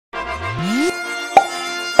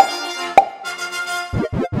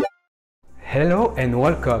Hello and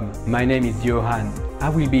welcome, my name is Johan. I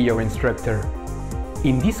will be your instructor.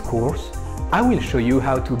 In this course, I will show you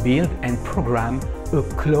how to build and program a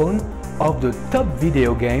clone of the top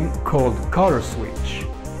video game called Color Switch.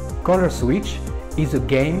 Color Switch is a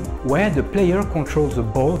game where the player controls a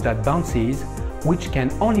ball that bounces, which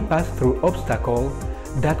can only pass through obstacles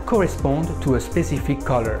that correspond to a specific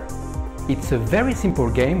color. It's a very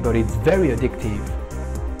simple game, but it's very addictive.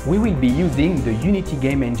 We will be using the Unity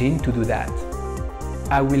game engine to do that.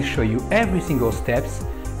 I will show you every single steps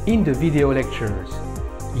in the video lectures.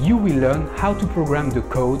 You will learn how to program the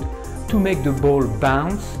code to make the ball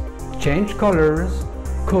bounce, change colors,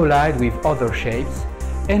 collide with other shapes,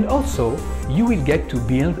 and also you will get to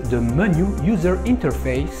build the menu user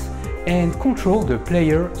interface and control the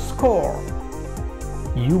player score.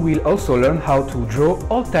 You will also learn how to draw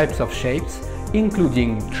all types of shapes,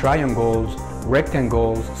 including triangles,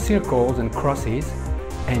 rectangles, circles and crosses,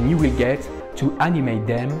 and you will get to animate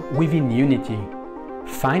them within Unity.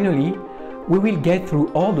 Finally, we will get through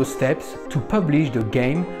all the steps to publish the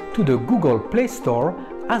game to the Google Play Store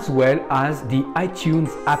as well as the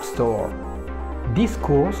iTunes App Store. This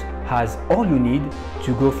course has all you need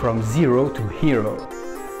to go from zero to hero.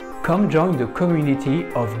 Come join the community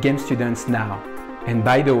of game students now. And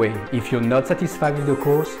by the way, if you're not satisfied with the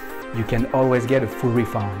course, you can always get a full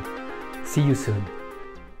refund. See you soon.